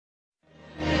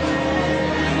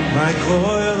like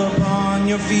oil upon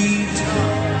your feet,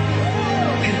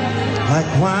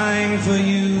 like wine for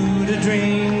you to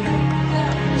drink.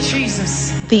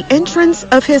 Jesus. The entrance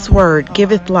of his word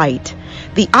giveth light.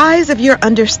 The eyes of your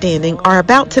understanding are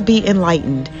about to be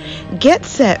enlightened. Get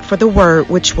set for the word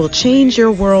which will change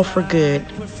your world for good.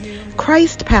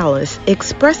 Christ Palace,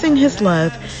 expressing his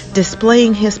love,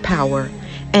 displaying his power.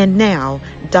 And now,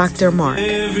 Dr. Mark.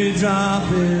 Every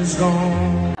drop is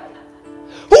gone.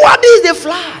 Who are these? They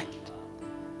fly.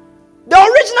 The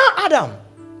original Adam.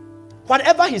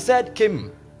 Whatever he said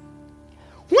came.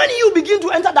 When you begin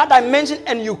to enter that dimension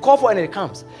and you call for it and it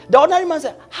comes, the ordinary man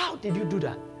said, how did you do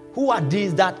that? Who are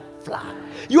these that fly?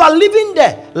 You are living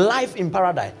there, life in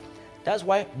paradise. That's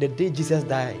why the day Jesus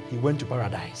died, he went to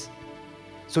paradise.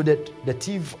 So that the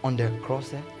thief on the cross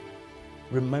said,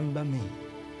 remember me,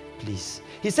 please.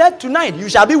 He said, tonight you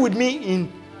shall be with me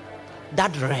in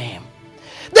that realm.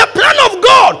 The plan of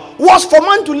God was for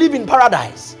man to live in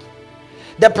paradise.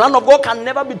 The plan of God can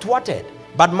never be thwarted,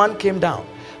 but man came down.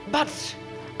 But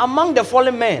among the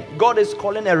fallen men, God is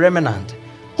calling a remnant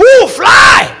who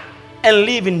fly and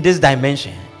live in this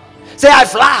dimension. Say, I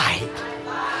fly.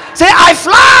 Say, I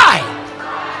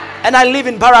fly. And I live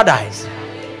in paradise.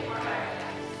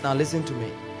 Now listen to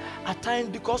me. At times,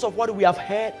 because of what we have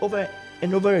heard over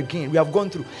and over again, we have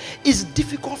gone through, it's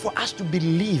difficult for us to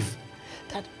believe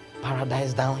that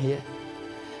paradise down here,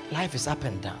 life is up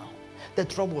and down, the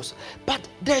troubles. But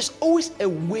there's always a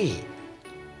way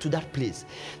to that place.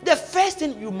 The first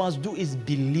thing you must do is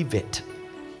believe it.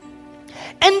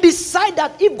 And decide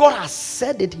that if God has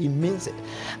said it, he means it.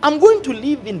 I'm going to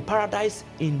live in paradise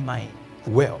in my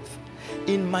wealth,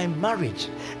 in my marriage.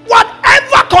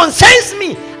 Whatever concerns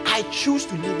me, I choose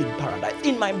to live in paradise,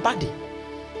 in my body.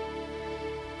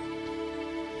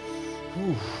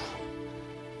 Ooh.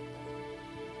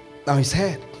 Now he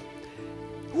said,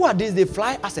 who are these? They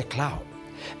fly as a cloud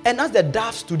and as the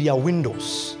doves to their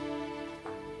windows.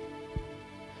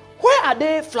 Where are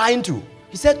they flying to?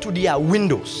 He said to their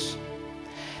windows.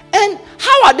 And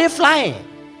how are they flying?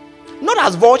 Not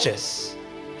as vultures,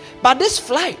 but this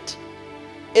flight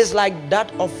is like that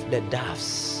of the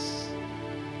doves.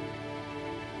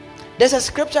 There's a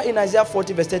scripture in Isaiah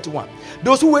 40 verse 31.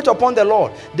 Those who wait upon the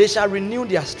Lord, they shall renew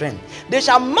their strength. They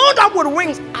shall mount up with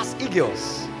wings as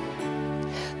eagles.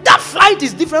 That flight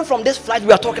is different from this flight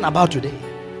we are talking about today.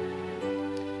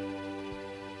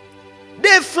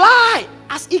 They fly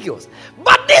as eagles.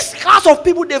 But this class of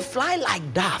people, they fly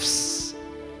like doves.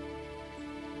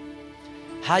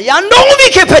 Who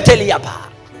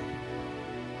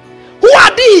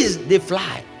are these? They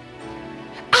fly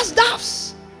as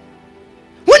doves.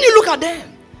 When you look at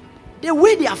them, the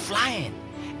way they are flying,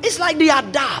 it's like they are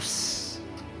doves.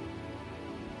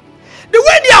 The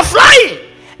way they are flying,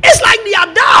 it's like they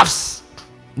are doves.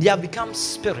 They have become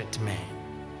spirit men.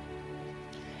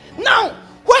 Now,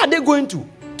 where are they going to?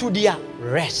 To their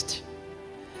rest.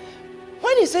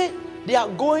 When he said they are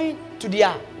going to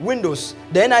their windows,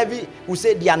 the NIV will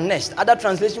say their nest. Other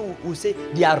translation will say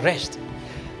their rest.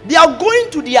 They are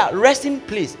going to their resting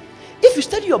place. If you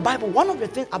study your Bible, one of the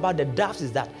things about the doves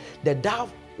is that the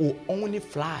dove will only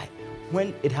fly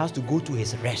when it has to go to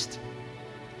his rest.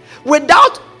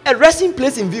 Without a resting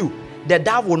place in view, the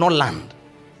dove will not land.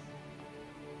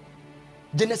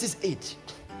 Genesis 8,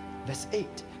 verse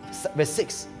 8, verse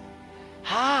 6.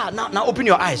 Now open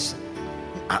your eyes.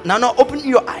 Now open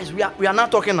your eyes. We are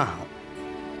not talking now.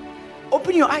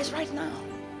 Open your eyes right now.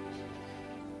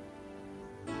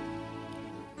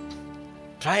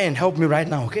 Try and help me right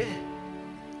now, okay?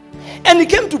 And it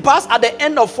came to pass at the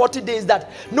end of 40 days that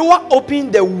Noah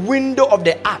opened the window of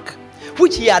the ark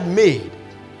which he had made.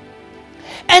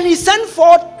 And he sent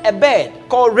forth a bird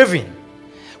called raven,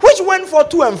 which went forth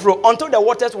to and fro until the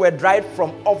waters were dried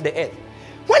from off the earth.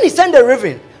 When he sent the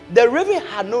raven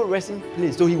had no resting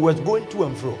place, so he was going to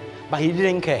and fro, but he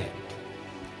didn't care.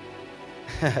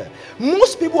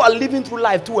 Most people are living through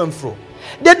life to and fro.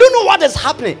 They don't know what is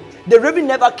happening. The raven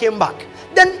never came back.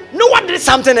 Then Noah did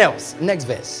something else. Next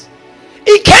verse.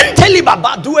 He can't tell you,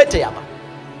 Baba, do it.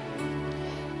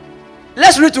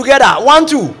 Let's read together. 1,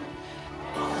 2.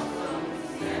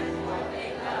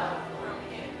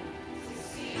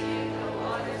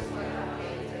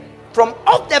 From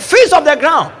off the face of the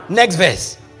ground. Next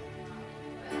verse.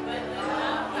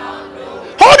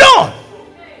 Hold on.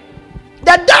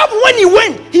 The dove, when he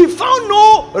went, he found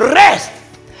no rest.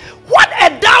 What a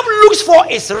dove looks for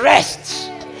is rest.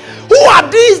 Who are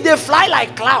these? They fly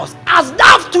like clouds, as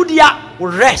doves to their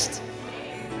rest.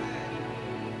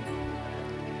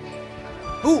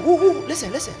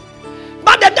 Listen.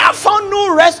 But the dove found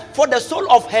no rest for the sole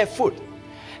of her foot,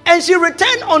 and she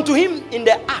returned unto him in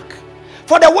the ark.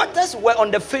 For the waters were on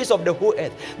the face of the whole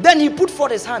earth. Then he put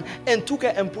forth his hand and took her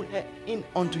and put her in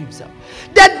unto himself.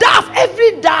 The dove,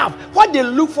 every dove, what they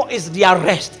look for is their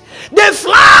rest. They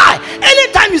fly.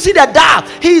 Anytime you see the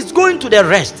dove, he is going to the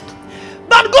rest.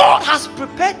 But God has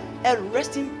prepared a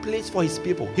resting place for his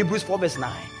people. Hebrews 4 verse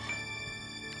 9.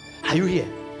 Are you here?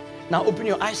 Now open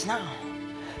your eyes now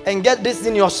and get this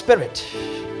in your spirit.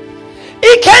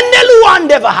 Ikendelu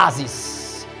never has this.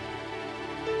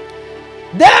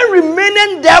 There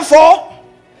remaining therefore.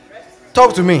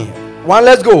 Talk to me. One,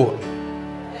 let's go.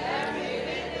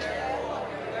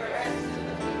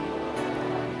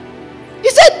 He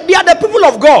said they are the people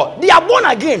of God. They are born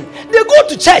again. They go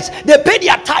to church. They pay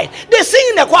their tithe. They sing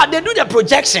in the choir. They do the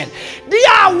projection. They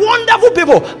are wonderful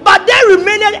people. But there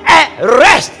remained a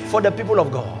rest for the people of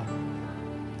God.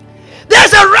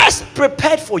 There's a rest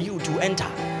prepared for you to enter.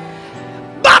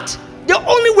 But the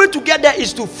only way to get there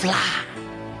is to fly.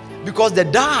 Because the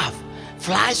dove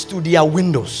flies to their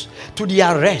windows, to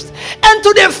their rest. And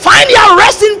till they find their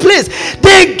resting place,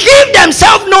 they give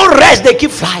themselves no rest. They keep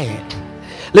flying.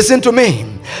 Listen to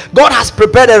me. God has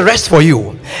prepared a rest for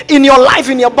you. In your life,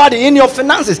 in your body, in your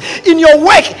finances, in your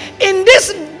work, in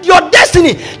this, your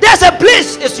destiny. There's a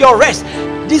place, it's your rest.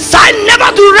 Decide never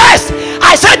to rest.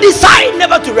 I said decide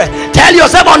never to rest. Tell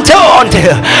yourself until I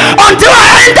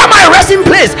enter my resting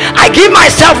place, I give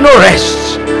myself no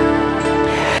rest.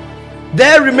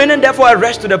 There remaining therefore a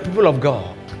rest to the people of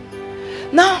God.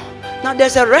 Now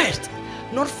there's a rest,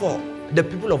 not for the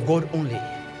people of God only.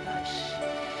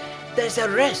 There's a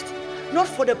rest, not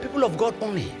for the people of God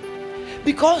only.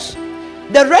 Because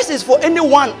the rest is for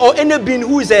anyone or any being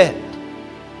who is a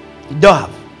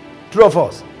dove. True or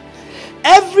false?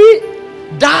 Every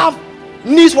dove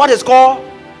needs what is called.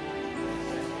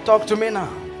 Talk to me now.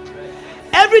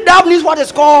 Every dove needs what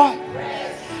is called.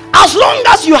 As long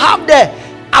as you have the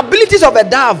abilities of a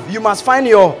dove, you must find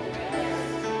your.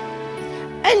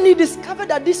 And he discovered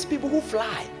that these people who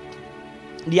fly,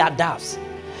 they are doves.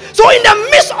 So in the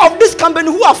midst of this company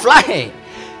who are flying,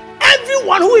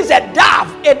 everyone who is a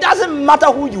dove, it doesn't matter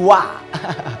who you are.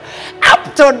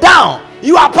 Up to down,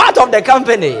 you are part of the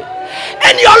company.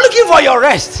 And you are looking for your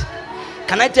rest.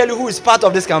 Can I tell you who is part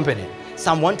of this company?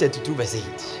 Psalm 132 verse 8.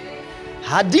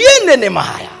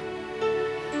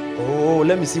 Oh,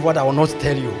 let me see what I will not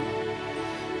tell you.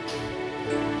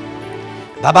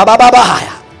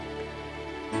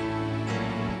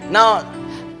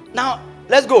 Now,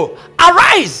 let's go.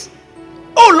 Arise,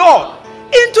 O Lord,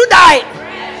 into thy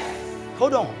rest.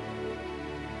 Hold on.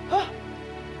 Huh?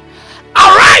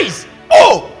 Arise,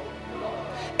 oh,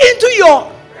 into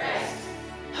your rest.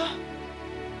 Huh?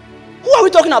 Who are we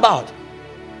talking about?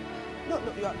 No,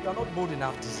 you are not bold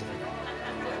enough to say.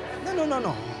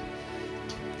 No.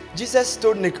 Jesus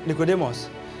told Nicodemus.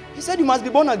 He said, you must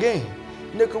be born again.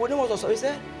 Nicodemus also, he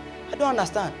said, I don't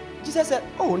understand. Jesus said,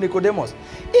 oh, Nicodemus,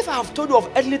 if I have told you of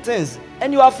earthly things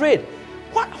and you are afraid,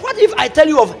 what if I tell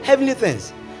you of heavenly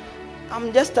things?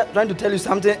 I'm just trying to tell you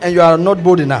something and you are not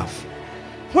bold enough.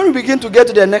 When we begin to get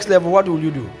to the next level, what will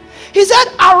you do? He said,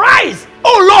 arise,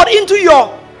 O Lord, into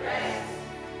your rest.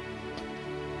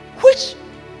 Which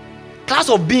class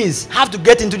of beings have to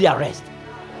get into their rest?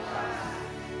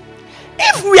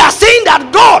 If we are saying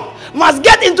that God must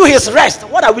get into his rest,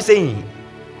 what are we saying?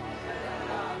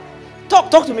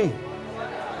 Talk to me.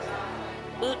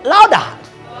 Louder.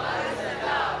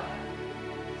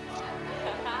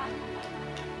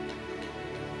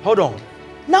 Hold on.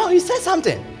 Now he said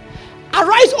something.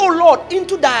 Arise, O Lord,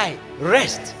 into thy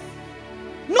rest.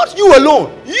 Not you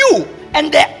alone. You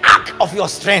and the ark of your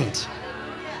strength.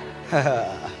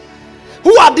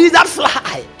 Who are these that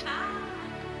fly?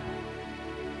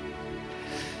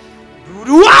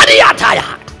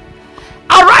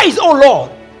 Arise, O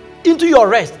Lord, into your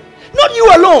rest. Not you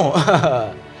alone.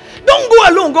 Don't go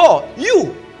alone, God.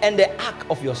 You and the ark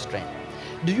of your strength.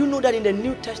 Do you know that in the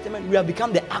New Testament we have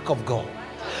become the ark of God?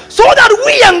 So that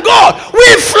we and God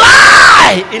will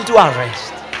fly into our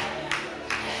rest.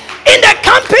 In the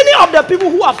company of the people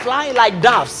who are flying like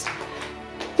doves,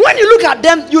 when you look at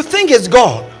them, you think it's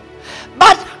God.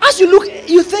 But as you look,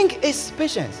 you think it's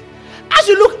patience. As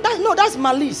you look, that's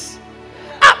malice.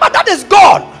 But that is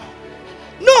God.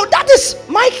 No, that is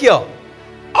Michael.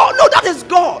 Oh no, that is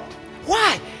God.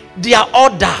 Why? They are all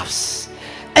doves.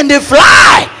 And they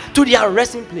fly to their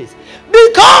resting place.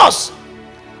 Because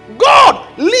God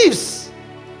lives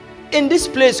in this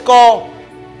place called,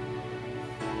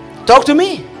 talk to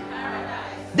me.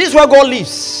 This is where God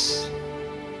lives.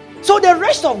 So the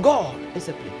rest of God is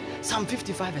a place. Psalm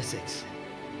 55 verse 6.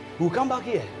 We'll come back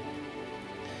here.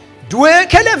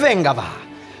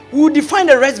 We'll define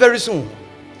the rest very soon.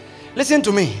 Listen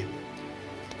to me.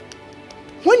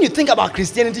 when you think about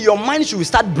Christianity, your mind should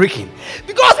start breaking,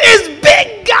 because it's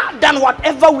bigger than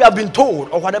whatever we have been told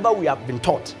or whatever we have been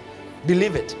taught.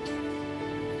 Believe it.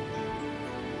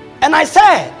 And I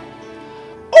said,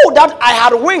 oh, that I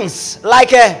had wings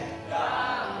like a,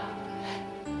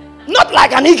 not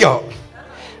like an eagle.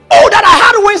 Oh, that I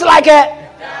had wings like a,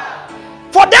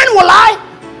 for then will I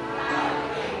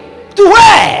to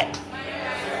where?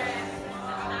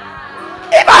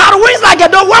 If I had wings like a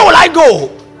dove, where will I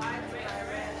go?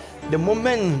 The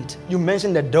moment you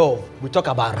mention the dove, we talk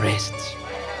about rest.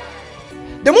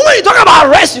 The moment you talk about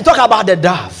rest, you talk about the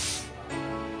dove.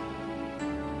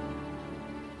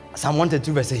 Psalm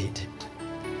 132 verse 8.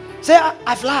 Say,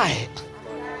 I fly.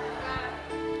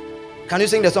 Can you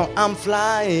sing the song? I'm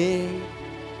flying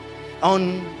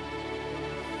on.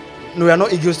 No, we are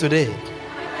not eagles today.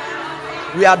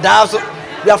 We are doves.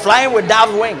 We are flying with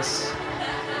dove wings.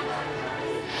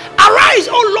 Arise,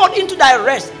 O Lord, into thy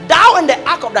rest, thou and the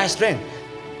ark of thy strength.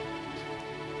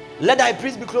 Let thy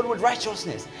priests be clothed with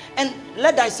righteousness, and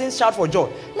let thy saints shout for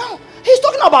joy. Now, he's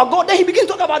talking about God. Then he begins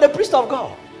to talk about the priest of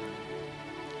God,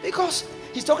 because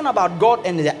he's talking about God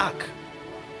and the ark.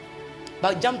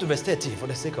 But jump to verse 30 for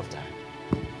the sake of time.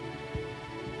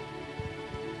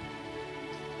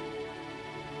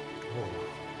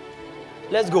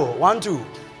 Let's go. 1, 2.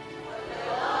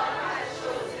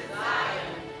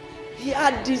 He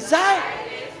had desired.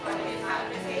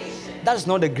 That's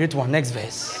not the great one. Next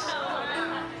verse.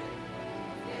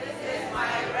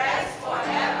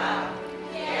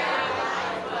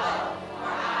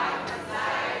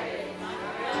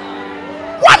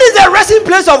 What is the resting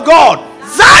place of God?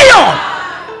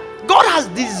 Zion. God has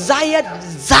desired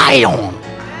Zion.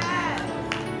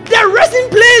 The resting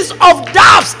place of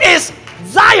doves is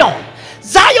Zion.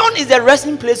 Zion is the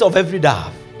resting place of every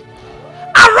dove.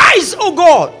 Arise, O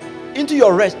God, into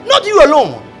your rest. Not you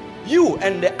alone. You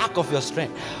and the ark of your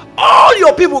strength. All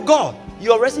your people, God,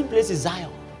 your resting place is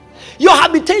Zion. Your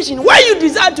habitation, where you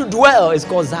desire to dwell, is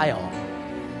called Zion.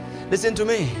 Listen to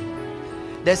me.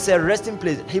 There's a resting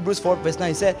place. Hebrews 4 verse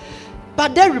 9 said,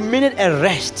 but there remained a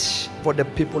rest for the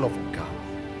people of God.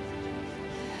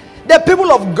 The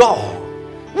people of God,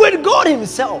 with God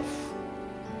himself.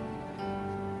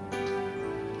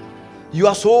 You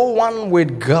are so one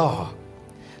with God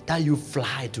that you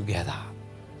fly together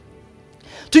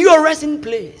to your resting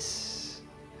place.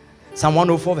 Psalm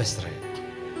 104 verse 3.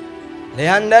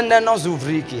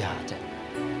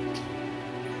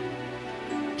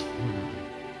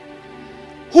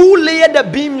 Who laid the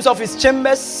beams of his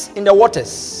chambers in the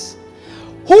waters?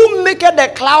 Who maketh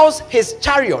the clouds his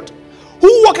chariot?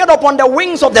 Who walketh upon the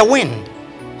wings of the wind?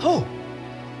 Oh,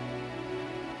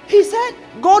 he said,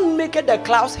 God maketh the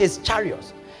clouds his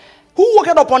chariots. Who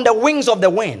walketh upon the wings of the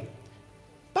wind?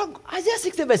 But Isaiah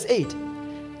 60 verse 8.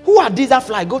 Who are these that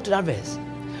fly? Go to that verse.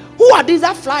 Who are these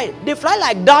that fly? They fly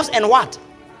like doves and what?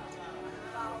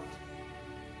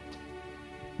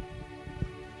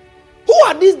 Who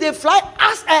are these? They fly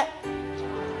as a,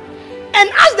 and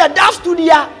as the doves to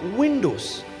their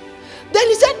windows. Then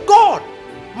he said, God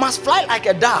must fly like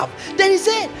a dove. Then he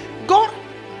said, God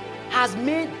has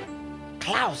made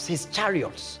clouds his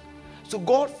chariots. So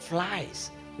God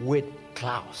flies with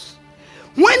clouds.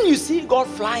 When you see God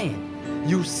flying,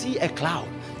 you see a cloud.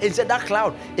 It said that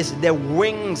cloud is the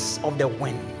wings of the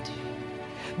wind.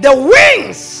 The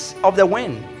wings of the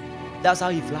wind. That's how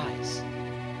he flies.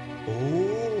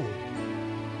 Oh,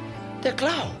 the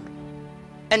cloud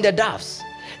and the doves.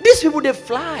 These people, they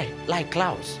fly like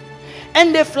clouds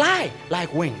and they fly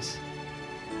like wings.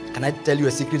 Can I tell you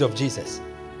a secret of Jesus?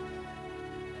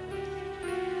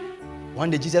 One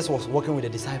day Jesus was walking with the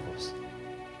disciples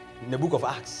in the book of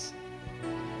Acts,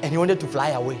 and he wanted to fly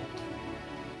away.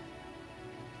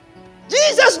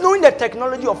 Jesus, knowing the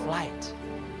technology of flight,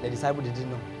 the disciples didn't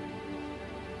know.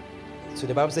 So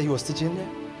the Bible said he was teaching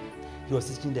them. He was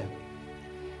teaching them.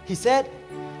 He said,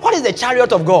 what is the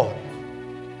chariot of God?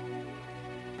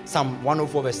 Psalm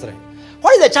 104 verse 3.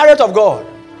 What is the chariot of God?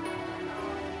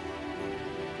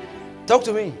 Talk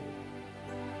to me.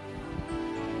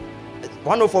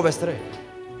 104 verse 3.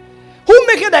 Who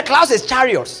maketh the clouds his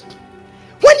chariots?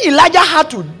 When Elijah had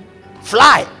to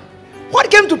fly, what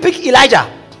came to pick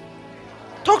Elijah?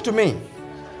 Talk to me.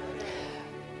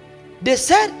 They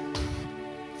said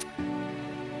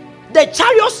the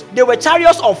chariots, they were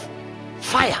chariots of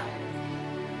fire.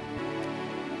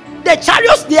 The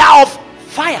chariots, they are of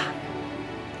fire.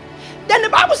 Then the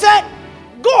Bible said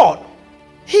God,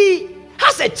 he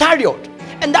has a chariot,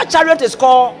 and that chariot is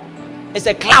called, it's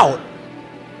a cloud.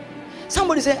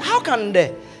 Somebody said, how can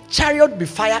the chariot be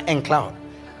fire and cloud?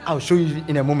 I'll show you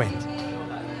in a moment.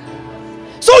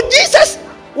 So Jesus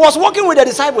was walking with the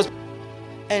disciples.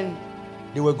 And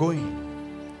they were going.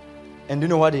 And do you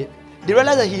know what they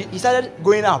realized that he started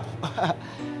going up.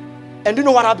 And do you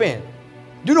know what happened?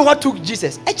 Do you know what took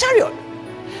Jesus? A chariot.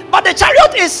 But the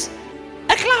chariot is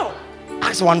a cloud.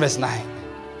 Acts 1 verse 9.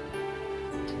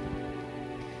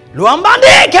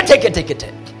 Luambande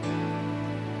kete.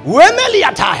 Wemeli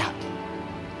ataya.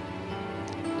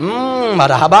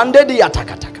 Madahabande di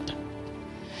atakatakata.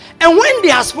 And when they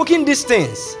had spoken these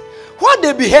things, what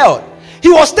they beheld, he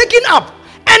was taken up.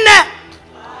 And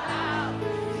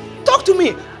talk to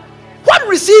me. What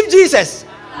received Jesus?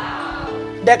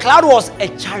 The cloud was a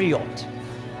chariot.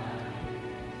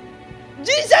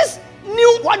 Jesus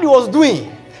knew what he was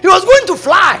doing. He was going to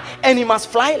fly, and he must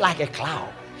fly like a cloud.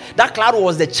 That cloud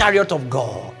was the chariot of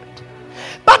God.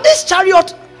 But this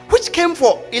chariot, which came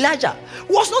for Elijah,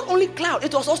 was not only cloud,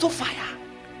 it was also fire.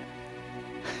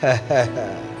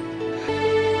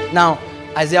 Now,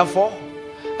 Isaiah 4.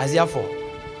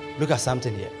 Look at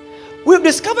something here. We've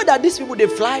discovered that these people, they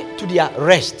fly to their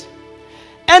rest.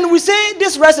 And we say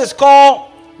this rest is called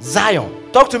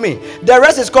Zion. Talk to me. The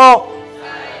rest is called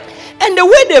Zion. And the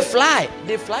way they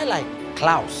fly like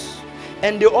clouds.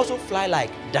 And they also fly like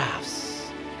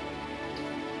doves.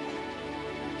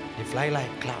 They fly like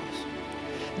clouds.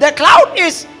 The cloud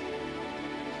is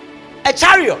a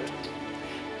chariot.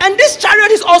 And this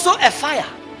chariot is also a fire.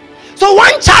 So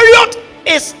one chariot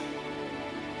is,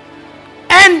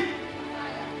 and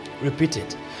repeat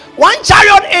it. One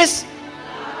chariot is,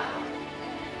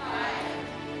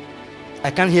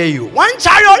 I can't hear you. One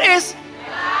chariot is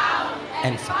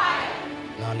and fire.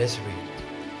 Now let's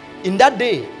read. In that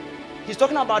day, he's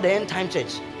talking about the end time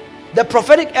church, the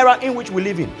prophetic era in which we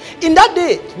live in. In that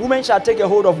day, women shall take a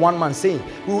hold of one man, saying,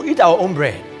 we will eat our own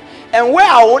bread and wear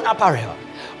our own apparel.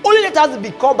 Only let us be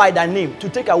called by thy name to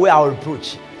take away our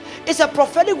reproach. It's a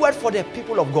prophetic word for the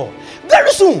people of God. Very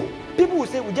soon, people will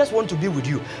say, we just want to be with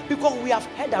you because we have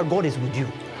heard that God is with you.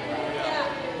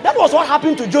 That was what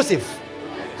happened to Joseph.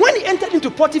 When he entered into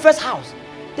Potiphar's house,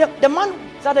 the man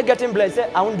started getting blessed.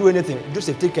 Said, I won't do anything.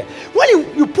 Joseph, take care.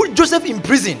 When you put Joseph in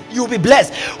prison, you'll be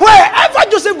blessed. Wherever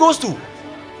Joseph goes to,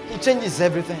 he changes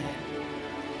everything.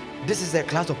 This is a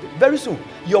class of people. Very soon,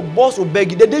 your boss will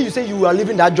beg you. The day you say you are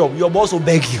leaving that job, your boss will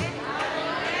beg you.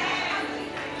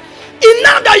 And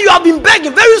now that you have been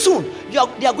begging, very soon, they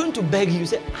are going to beg you. You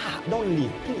say, don't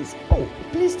leave, please. Oh,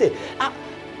 please stay.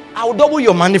 I will double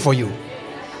your money for you.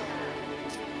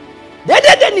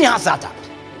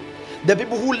 The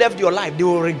people who left your life, they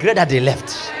will regret that they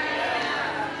left.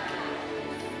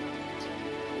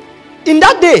 In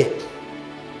that day,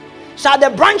 shall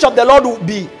the branch of the Lord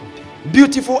be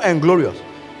beautiful and glorious.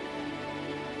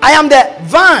 I am the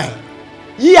vine,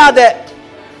 ye are the,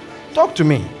 talk to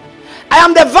me. I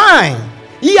am the vine,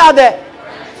 ye are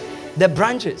the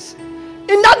branches.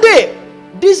 In that day,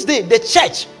 this day, the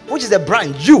church, which is the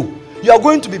branch, you are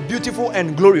going to be beautiful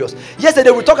and glorious. Yesterday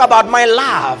we talked about my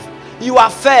love. You are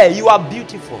fair, you are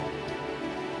beautiful.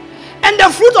 And the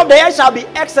fruit of the earth shall be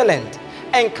excellent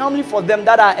and comely for them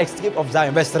that are escaped of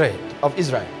Zion. Verse 3 of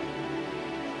Israel.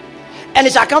 And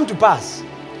it shall come to pass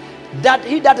that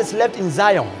he that is left in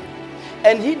Zion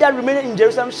and he that remaineth in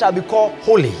Jerusalem shall be called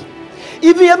holy.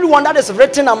 Even everyone that is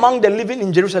written among the living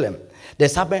in Jerusalem.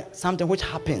 There's something which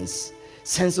happens.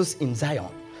 Census in Zion.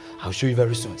 I'll show you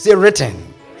very soon. Say written.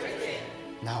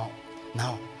 Now.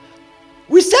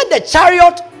 We said the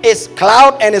chariot is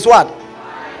cloud and is what?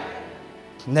 Fire.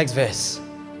 Next verse.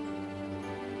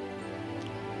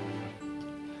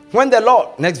 When the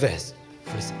Lord, next verse.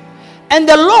 And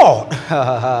the Lord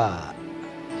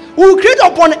will create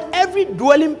upon every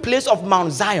dwelling place of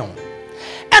Mount Zion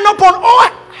and upon all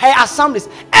her assemblies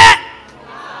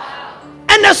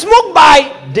and the smoke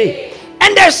by day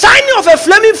and the shining of a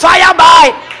flaming fire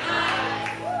by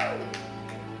night.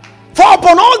 For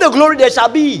upon all the glory there shall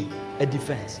be a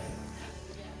defense.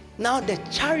 Now the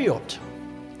chariot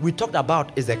we talked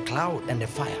about is the cloud and the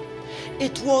fire.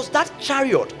 It was that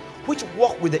chariot which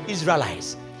walked with the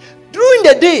Israelites. During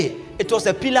the day, it was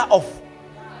a pillar of,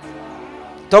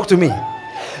 talk to me.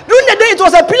 During the day, it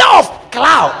was a pillar of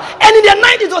cloud. And in the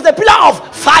night, it was a pillar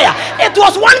of fire. It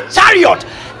was one chariot.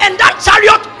 And that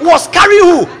chariot was carrying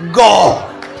who? God.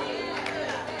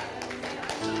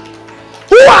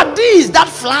 Who are these that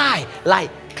fly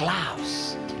like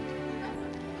clouds?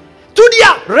 To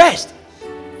their rest.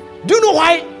 Do you know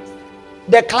why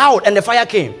the cloud and the fire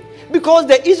came? Because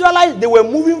the Israelites, they were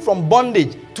moving from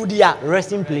bondage to their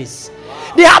resting place.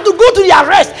 They had to go to their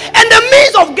rest. And the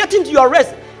means of getting to your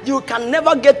rest, you can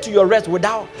never get to your rest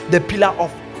without the pillar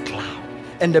of cloud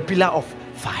and the pillar of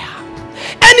fire.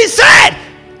 And he said,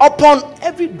 upon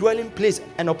every dwelling place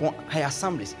and upon her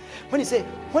assemblies. When he said,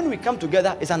 when we come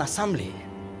together, it's an assembly.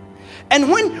 And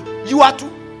when you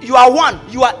are one,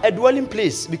 you are a dwelling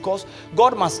place, because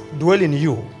God must dwell in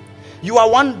you. You are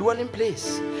one dwelling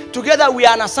place. Together we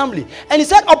are an assembly. And he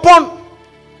said, upon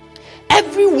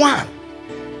everyone,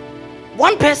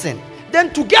 one person,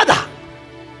 then together,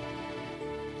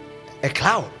 a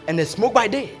cloud and a smoke by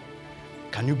day.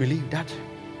 Can you believe that?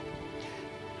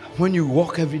 When you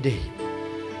walk every day,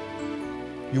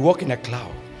 you walk in a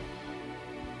cloud.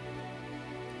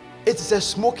 It is a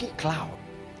smoky cloud.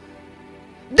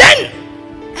 Then,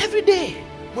 every day,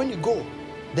 when you go,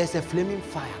 there's a flaming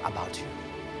fire about you.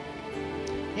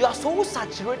 You are so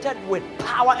saturated with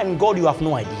power and God, you have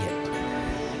no idea.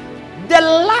 The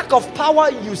lack of power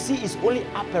you see is only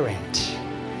apparent.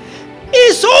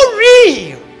 It's so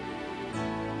real.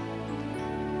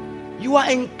 You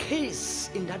are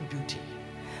encased in that beauty.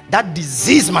 That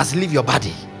disease must leave your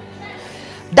body.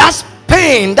 That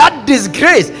pain, that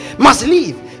disgrace must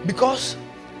leave, because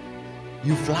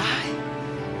you fly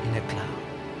in a cloud.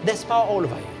 There's power all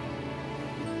over you.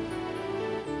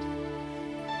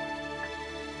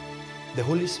 The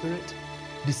Holy Spirit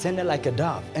descended like a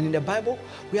dove, and in the Bible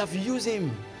we have used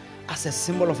him as a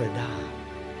symbol of a dove.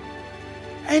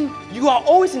 And you are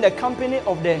always in the company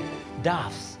of the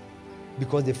doves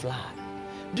because they fly.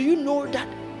 Do you know that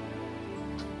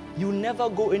you never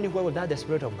go anywhere without the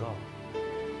Spirit of God?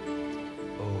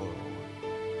 Oh.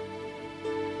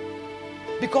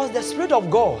 Because the Spirit of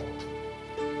God,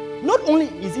 not only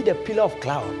is he the pillar of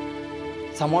cloud,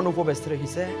 Psalm 104 verse 3, he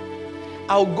said,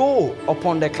 I'll go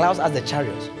upon the clouds as the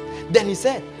chariots. Then he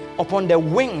said, upon the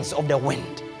wings of the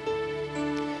wind.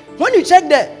 When you check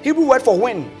the Hebrew word for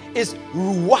wind, is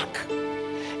ruach.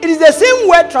 It is the same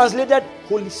word translated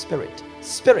Holy Spirit,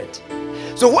 Spirit.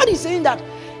 So what he's saying, that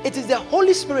it is the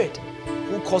Holy Spirit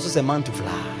who causes a man to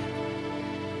fly,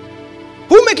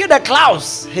 who maketh the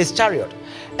clouds his chariot,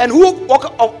 and who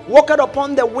walketh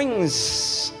upon the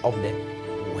wings of the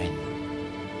wind.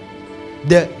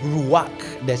 The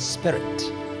ruach, the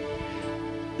Spirit.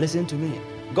 Listen to me.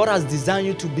 God has designed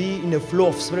you to be in a flow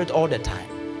of Spirit all the time.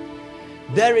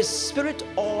 There is Spirit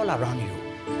all around you.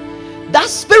 That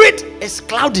Spirit is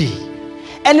cloudy,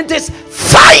 and it is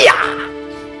fire.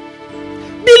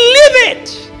 Believe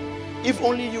it. If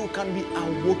only you can be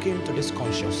awoken to this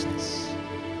consciousness.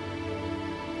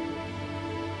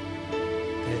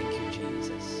 Thank you,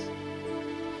 Jesus.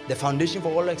 The foundation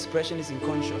for all expression is in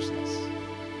consciousness.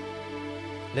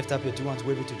 Lift up your two hands,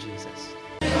 wave it to Jesus.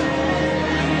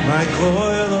 Like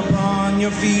oil upon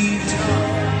your feet,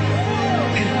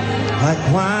 like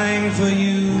wine for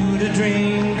you to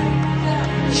drink.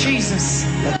 Jesus.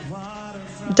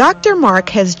 Dr. Mark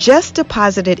has just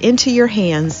deposited into your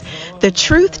hands the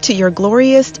truth to your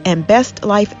glorious and best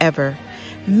life ever.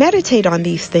 Meditate on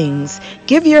these things,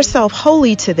 give yourself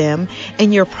wholly to them,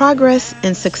 and your progress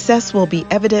and success will be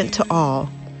evident to all.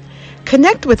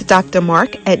 Connect with Dr.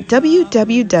 Mark at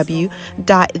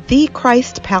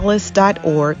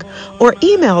www.thechristpalace.org or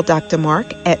email Dr.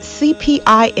 Mark at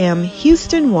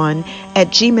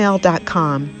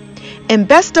cpimhouston1@gmail.com. And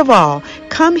best of all,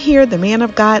 come hear the Man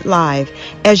of God live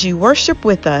as you worship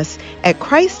with us at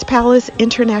Christ Palace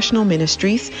International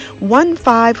Ministries,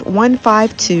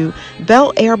 15152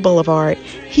 Bel Air Boulevard,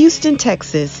 Houston,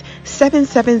 Texas,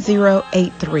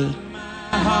 77083.